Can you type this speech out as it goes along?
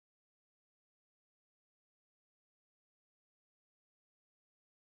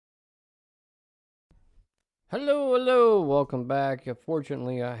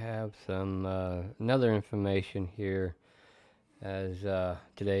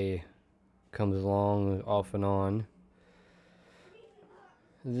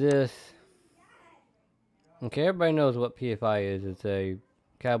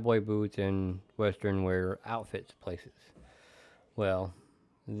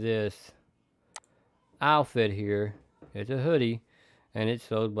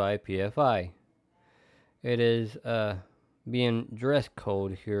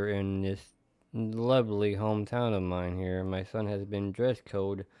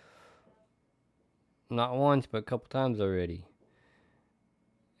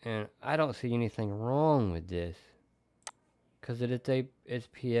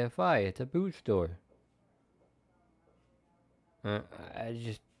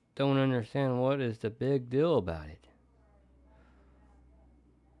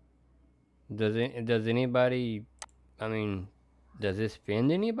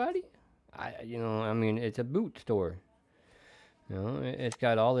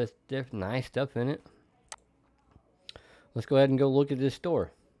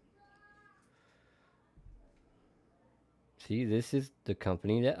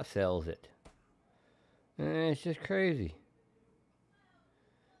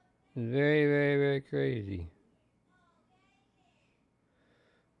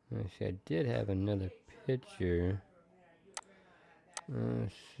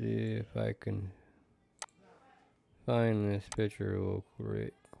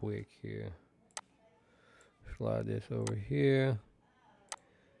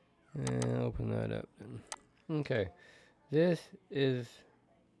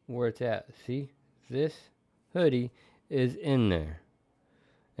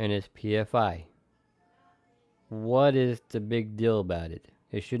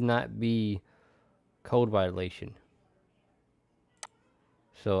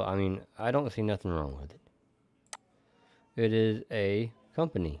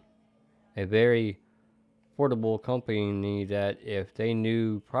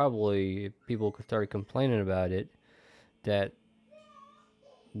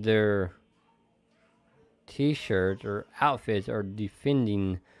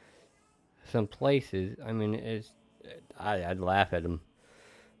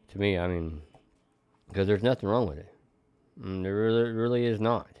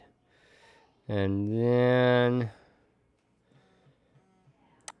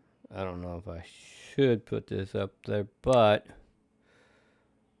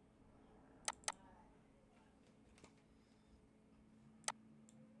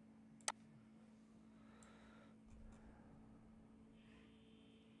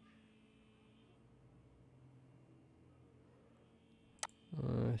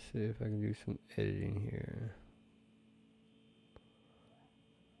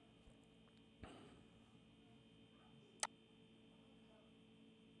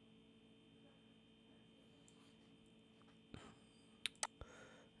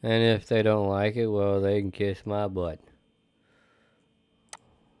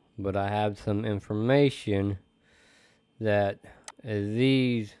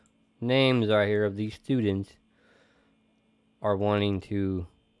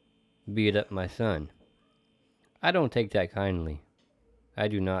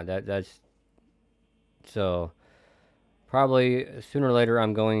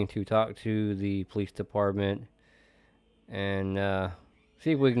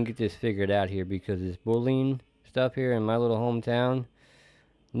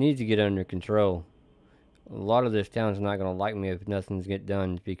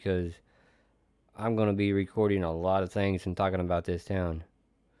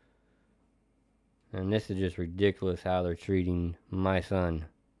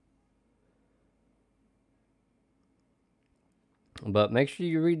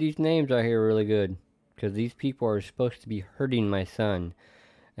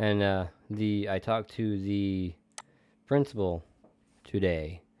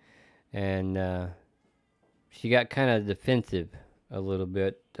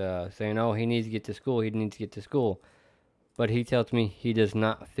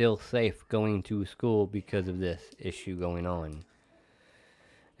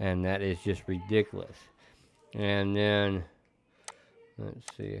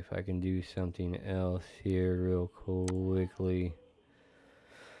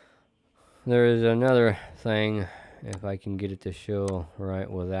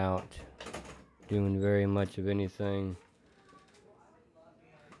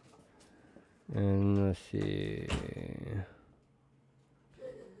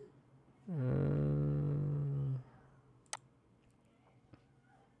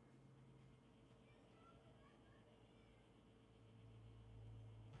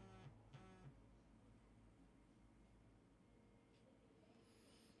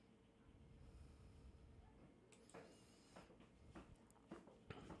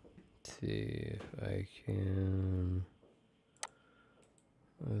see if I can.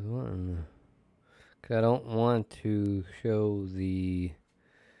 I was wanting, 'cause I don't want to show the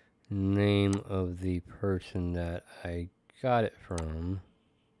name of the person that I got it from.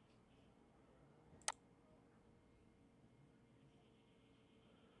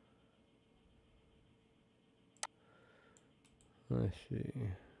 Let's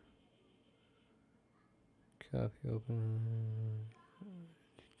see. Copy open.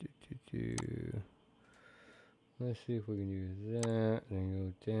 Let's see if we can use that.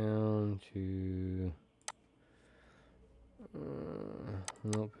 Then go down to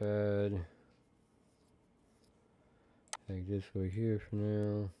Notepad. Take this way here for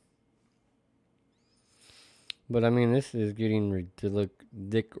now. But I mean, this is getting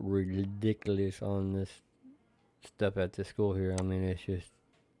ridiculous on this stuff at the school here. I mean, it's just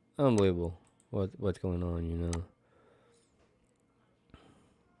unbelievable what's going on, you know.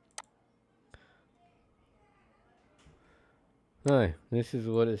 Alright, this is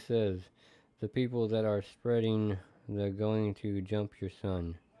what it says. The people that are spreading they're going to jump your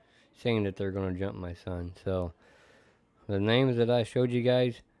son. Saying that they're going to jump my son. So, the names that I showed you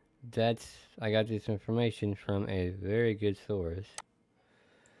guys, I got this information from a very good source.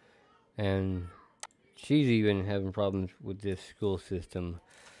 And she's even having problems with this school system.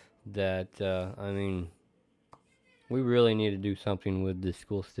 That, I mean, we really need to do something with the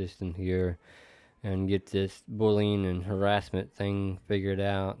school system here. And get this bullying and harassment thing figured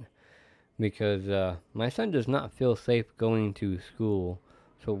out. Because my son does not feel safe going to school.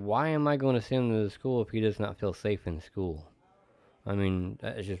 So why am I going to send him to the school if he does not feel safe in school? I mean,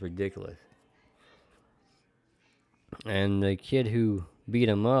 that is just ridiculous. And the kid who beat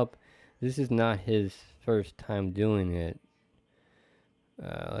him up, this is not his first time doing it.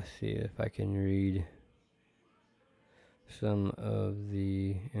 Let's see if I can read some of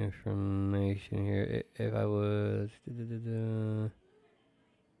the information here. If I was...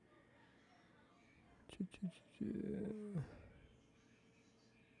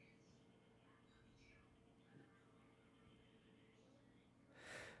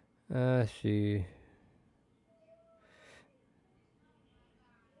 Let's see.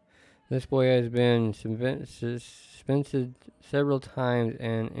 This boy has been suspended several times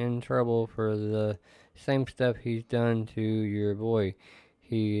and in trouble for the same stuff he's done to your boy.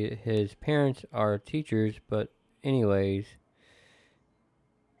 His parents are teachers, but anyways,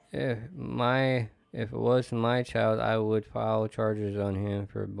 if it was my child, I would file charges on him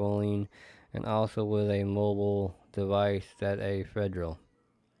for bullying and also with a mobile device that a federal.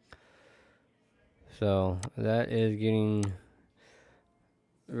 So that is getting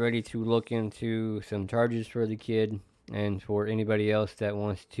ready to look into some charges for the kid and for anybody else that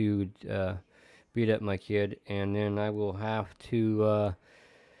wants to beat up my kid. And then I will have to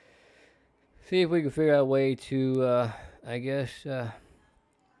see if we can figure out a way to, I guess,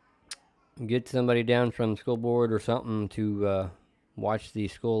 get somebody down from school board or something to watch the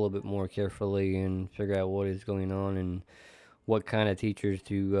school a little bit more carefully and figure out what is going on and what kind of teachers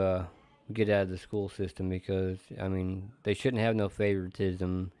to get out of the school system, because I mean they shouldn't have no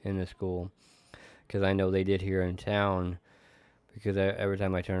favoritism in the school, because I know they did here in town, because every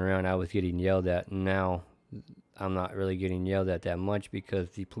time I turn around I was getting yelled at, and now I'm not really getting yelled at that much because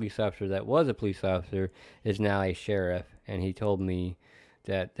the police officer that was a police officer is now a sheriff, and he told me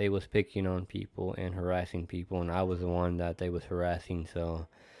that they was picking on people and harassing people, and I was the one that they was harassing. So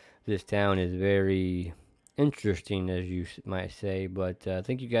this town is very interesting, as you might say. But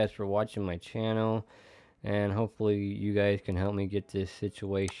thank you guys for watching my channel, and hopefully you guys can help me get this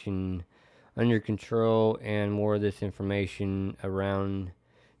situation under control and more of this information around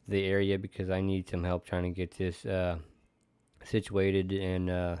the area, because I need some help trying to get this situated,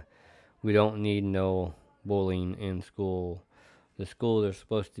 and we don't need no bullying in school. The schools are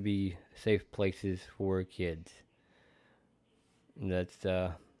supposed to be safe places for kids. That's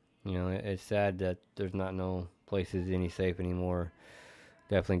you know, it's sad that there's not no places any safe anymore.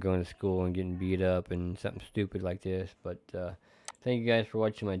 Definitely going to school and getting beat up and something stupid like this. But thank you guys for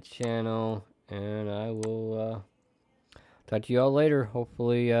watching my channel, and I will talk to you all later.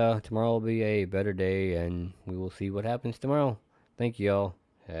 Hopefully tomorrow will be a better day, and we will see what happens tomorrow. Thank you all.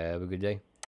 Have a good day.